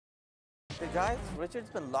Hey guys, Richard's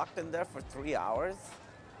been locked in there for 3 hours.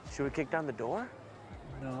 Should we kick down the door?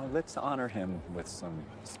 No, let's honor him with some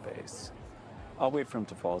space. I'll wait for him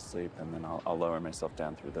to fall asleep, and then I'll lower myself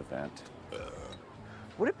down through the vent.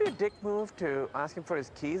 Would it be a dick move to ask him for his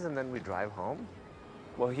keys and then we drive home?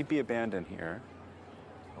 Well, he'd be abandoned here.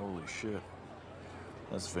 Holy shit.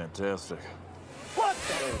 That's fantastic. What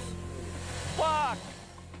the fuck?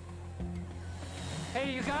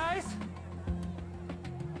 Hey, you guys?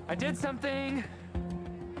 I did something.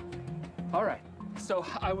 All right, so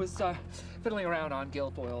I was fiddling around on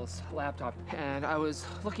Gilfoyle's laptop, and I was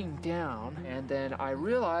looking down, and then I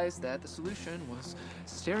realized that the solution was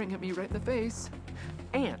staring at me right in the face.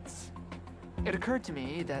 Ants. It occurred to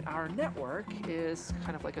me that our network is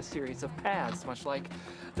kind of like a series of paths, much like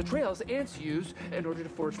the trails ants use in order to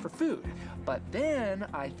forage for food. But then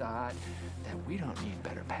I thought that we don't need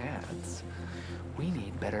better paths. We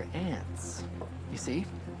need better ants. You see?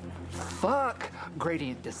 Fuck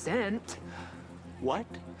gradient descent. What?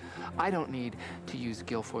 I don't need to use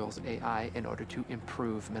Gilfoyle's AI in order to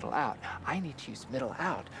improve middle out. I need to use middle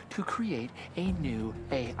out to create a new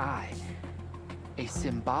AI. A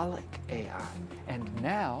symbolic AI. And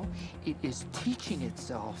now it is teaching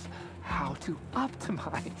itself how to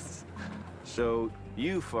optimize. So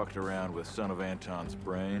you fucked around with Son of Anton's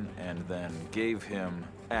brain and then gave him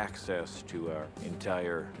access to our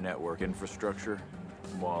entire network infrastructure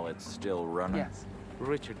while it's still running? Yes.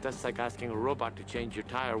 Richard, that's like asking a robot to change your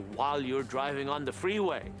tire while you're driving on the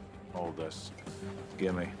freeway. Hold this.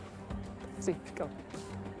 Gimme. See, go.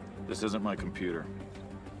 This isn't my computer.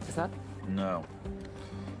 Is that? No.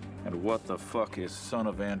 And what the fuck is Son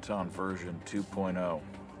of Anton version 2.0?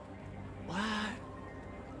 What?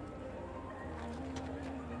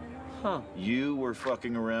 Huh. You were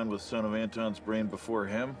fucking around with Son of Anton's brain before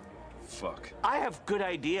him? Fuck. I have good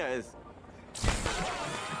ideas.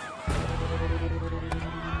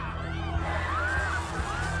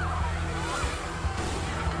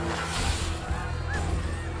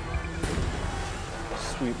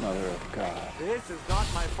 Sweet mother of God. This is not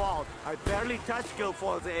my fault. I barely touched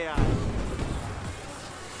Gilfoyle's AI.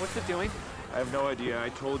 What's it doing? I have no idea. I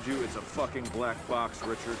told you it's a fucking black box,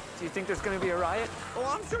 Richard. Do you think there's gonna be a riot? Oh,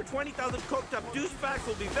 I'm sure 20,000 coked up douchebags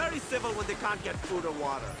will be very civil when they can't get food or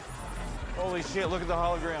water. Holy shit, look at the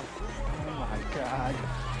hologram. Oh my God.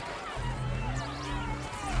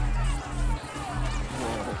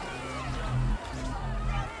 Whoa.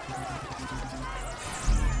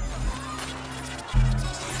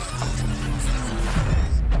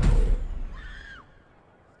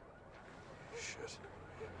 Shit.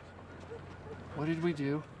 What did we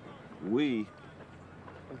do? We?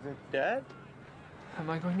 Is it dead? Am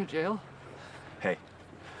I going to jail? Hey,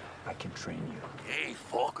 I can train you. Hey,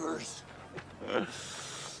 fuckers.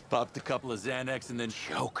 Popped a couple of Xanax and then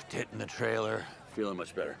choked it in the trailer. Feeling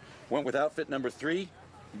much better. Went with outfit number 3,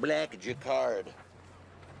 black jacquard.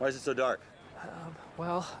 Why is it so dark?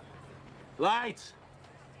 Well, Lights!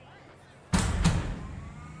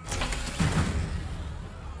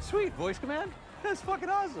 Sweet, voice command? That's fucking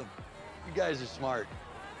awesome. You guys are smart.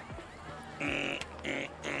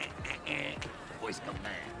 Voice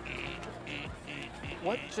command.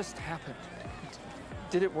 what just happened?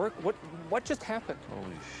 Did it work? What just happened?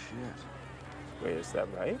 Holy shit. Wait, is that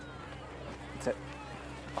right? It's at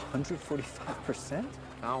 145%?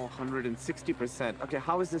 Now 160%. Okay,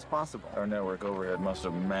 how is this possible? Our network overhead must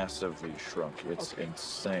have massively shrunk. It's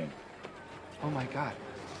insane. Oh my God.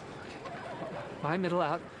 My middle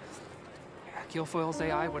out. Gilfoyle's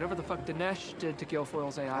AI, whatever the fuck Dinesh did to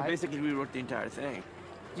Gilfoyle's I AI. basically rewrote the entire thing.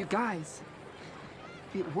 You guys,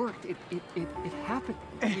 it worked. It happened.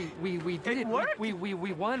 We did it. worked? We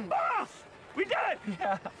won. Boss! We did it!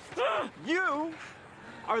 Yeah. You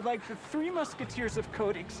are like the 3 Musketeers of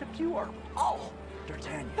code, except you are all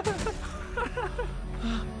D'Artagnan.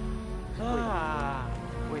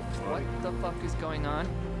 Wait, what the fuck is going on?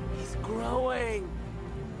 He's growing.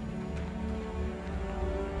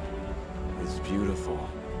 It's beautiful.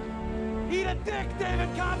 Eat a dick, David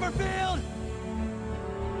Copperfield!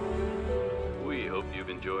 We hope you've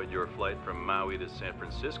enjoyed your flight from Maui to San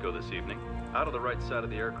Francisco this evening. Out of the right side of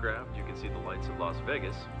the aircraft, you can see the lights of Las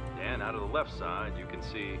Vegas, and out of the left side, you can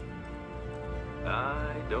see...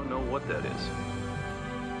 I don't know what that is.